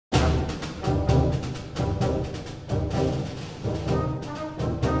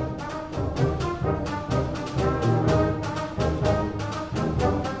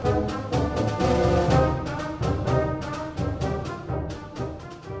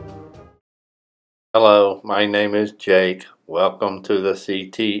Hello, my name is Jake. Welcome to the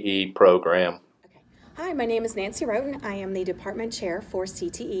CTE program. Okay. Hi, my name is Nancy Roten. I am the department chair for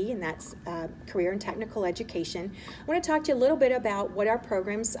CTE, and that's Career and Technical Education. I want to talk to you a little bit about what our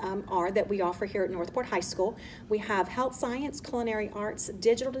programs are that we offer here at Northport High School. We have health science, culinary arts,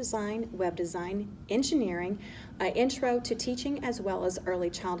 digital design, web design, engineering, intro to teaching, as well as early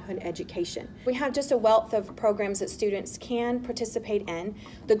childhood education. We have just a wealth of programs that students can participate in.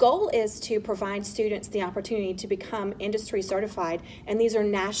 The goal is to provide students the opportunity to become industry certified, and these are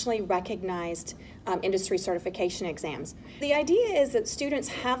nationally recognized industry certification exams. The idea is that students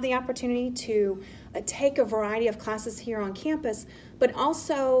have the opportunity to take a variety of classes here on campus, but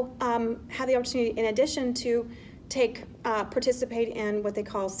also have the opportunity, in addition, to participate in what they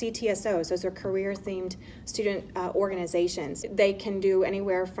call CTSOs. Those are career-themed student organizations. They can do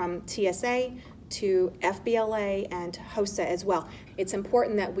anywhere from TSA to FBLA and HOSA as well. It's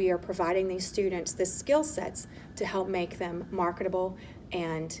important that we are providing these students the skill sets to help make them marketable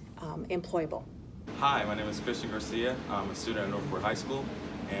and employable. Hi, my name is Christian Garcia. I'm a student at Northport High School,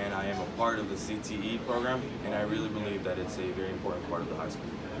 and I am a part of the CTE program, and I really believe that it's a very important part of the high school.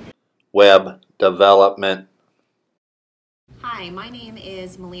 Web development. Hi, my name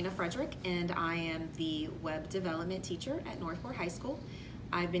is Melina Frederick, and I am the web development teacher at Northport High School.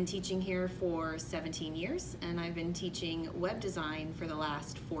 I've been teaching here for 17 years, and I've been teaching web design for the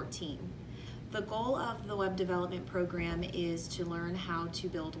last 14. The goal of the web development program is to learn how to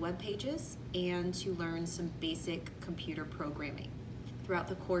build web pages and to learn some basic computer programming. Throughout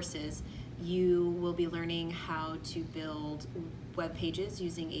the courses, you will be learning how to build web pages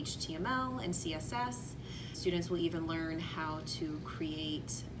using HTML and CSS. Students will even learn how to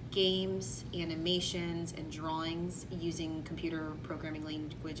create games, animations, and drawings using computer programming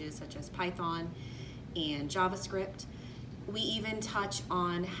languages such as Python and JavaScript. We even touch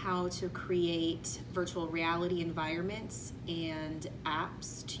on how to create virtual reality environments and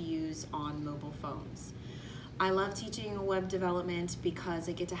apps to use on mobile phones. I love teaching web development because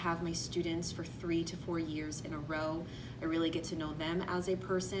I get to have my students for 3 to 4 years in a row. I really get to know them as a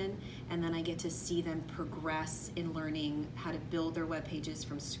person, and then I get to see them progress in learning how to build their web pages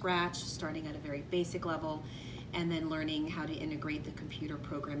from scratch, starting at a very basic level, and then learning how to integrate the computer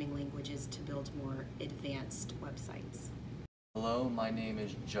programming languages to build more advanced websites. Hello, my name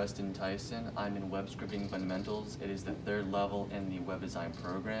is Justin Tyson. I'm in Web Scripting Fundamentals. It is the 3rd level in the web design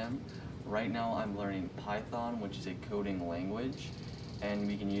program. Right now I'm learning Python, which is a coding language, and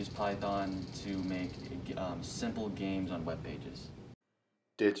we can use Python to make simple games on web pages.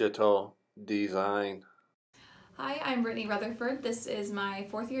 Digital design. Hi, I'm Brittany Rutherford. This is my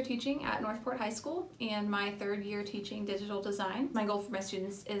 4th year teaching at Northport High School and my 3rd year teaching digital design. My goal for my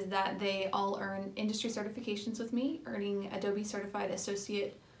students is that they all earn industry certifications with me, earning Adobe Certified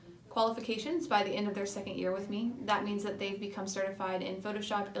Associate qualifications by the end of their 2nd year with me. That means that they've become certified in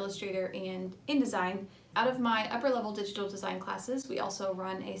Photoshop, Illustrator, and InDesign. Out of my upper level digital design classes, we also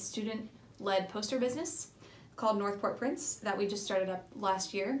run a student-led poster business called Northport Prints that we just started up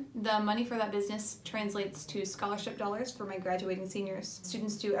last year. The money for that business translates to scholarship dollars for my graduating seniors.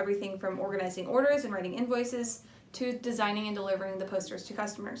 Students do everything from organizing orders and writing invoices to designing and delivering the posters to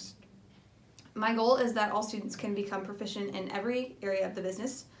customers. My goal is that all students can become proficient in every area of the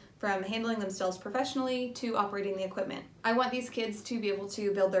business, from handling themselves professionally to operating the equipment. I want these kids to be able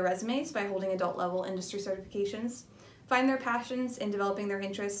to build their resumes by holding adult level industry certifications, find their passions in developing their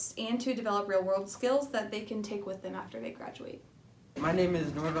interests, and to develop real-world skills that they can take with them after they graduate. My name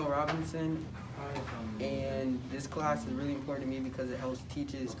is Norvell Robinson, and this class is really important to me because it helps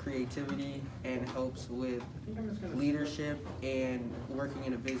teaches creativity and helps with leadership and working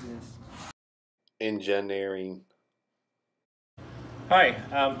in a business. Engineering. Hi,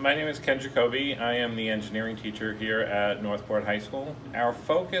 my name is Ken Jacoby. I am the engineering teacher here at Northport High School. Our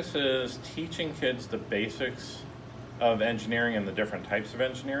focus is teaching kids the basics of engineering and the different types of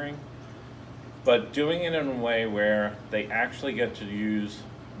engineering, but doing it in a way where they actually get to use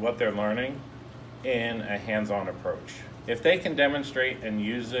what they're learning in a hands-on approach. If they can demonstrate and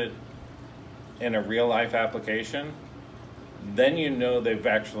use it in a real-life application, then you know they've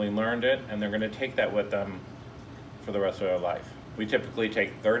actually learned it and they're going to take that with them for the rest of their life. We typically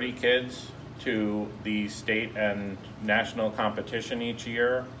take 30 kids to the state and national competition each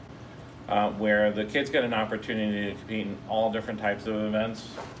year, where the kids get an opportunity to compete in all different types of events.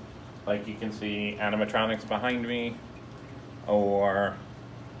 Like you can see animatronics behind me, or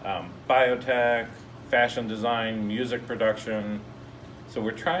biotech, fashion design, music production. So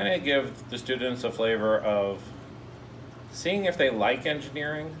we're trying to give the students a flavor of seeing if they like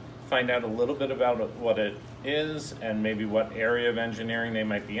engineering, find out a little bit about what it is and maybe what area of engineering they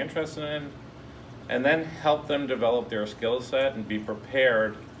might be interested in, and then help them develop their skill set and be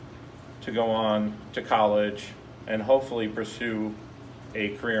prepared to go on to college and hopefully pursue a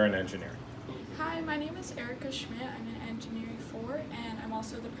career in engineering. Hi, my name is Erica Schmidt. I'm in Engineering 4, and I'm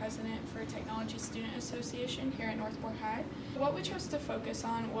also the president for Technology Student Association here at Northport High. What we chose to focus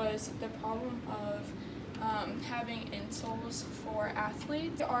on was the problem of having insoles for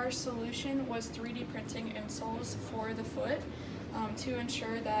athletes. Our solution was 3D printing insoles for the foot to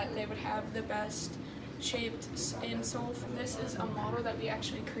ensure that they would have the best shaped insole. This is a model that we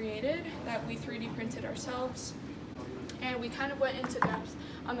actually created, that we 3D printed ourselves. And we kind of went into depth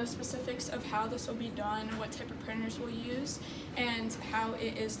on the specifics of how this will be done, what type of printers we'll use, and how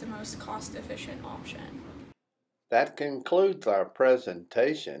it is the most cost-efficient option. That concludes our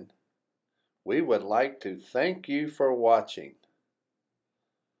presentation. We would like to thank you for watching.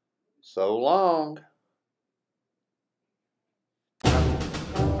 So long.